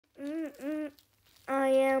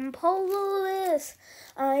am Polaris.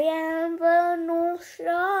 I am the North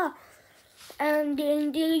Star. And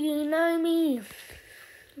indeed you know me.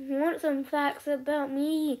 Want some facts about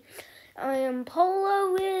me? I am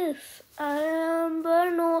Polaris. I am the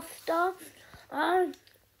North Star. And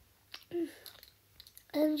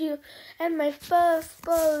my first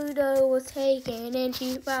photo was taken in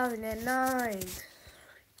 2009.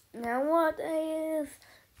 Now what is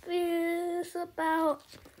this about?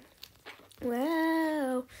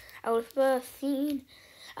 Well, I was first seen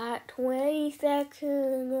at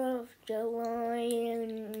 22nd of July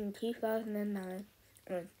in 2009.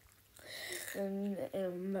 And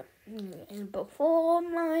before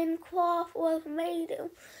Minecraft was made,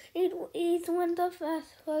 it is when the first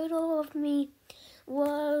photo of me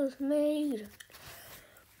was made.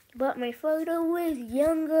 But my photo was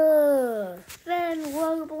younger than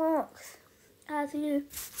Roblox, as you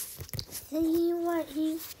see right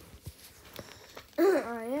here.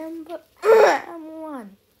 I am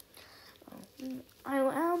one. I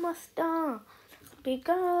am a star,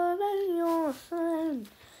 bigger than your sun.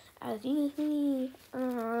 As you see,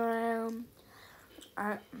 I'm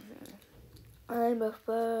a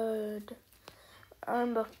bird.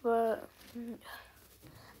 I'm a bird.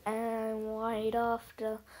 And right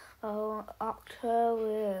after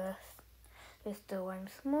Octavius is the one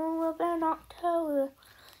smaller than Octavius,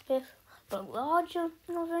 but larger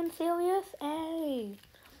than Sirius A.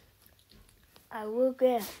 I will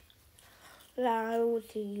get loud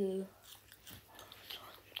to you.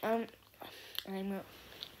 And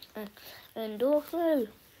also,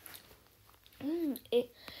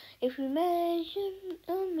 if you measure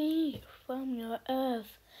me from your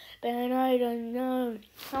Earth, then I don't know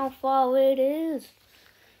how far it is.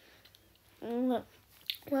 Well,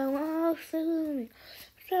 I'll soon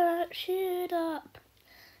search it up,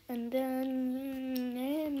 and then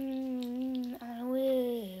I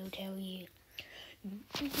will tell you.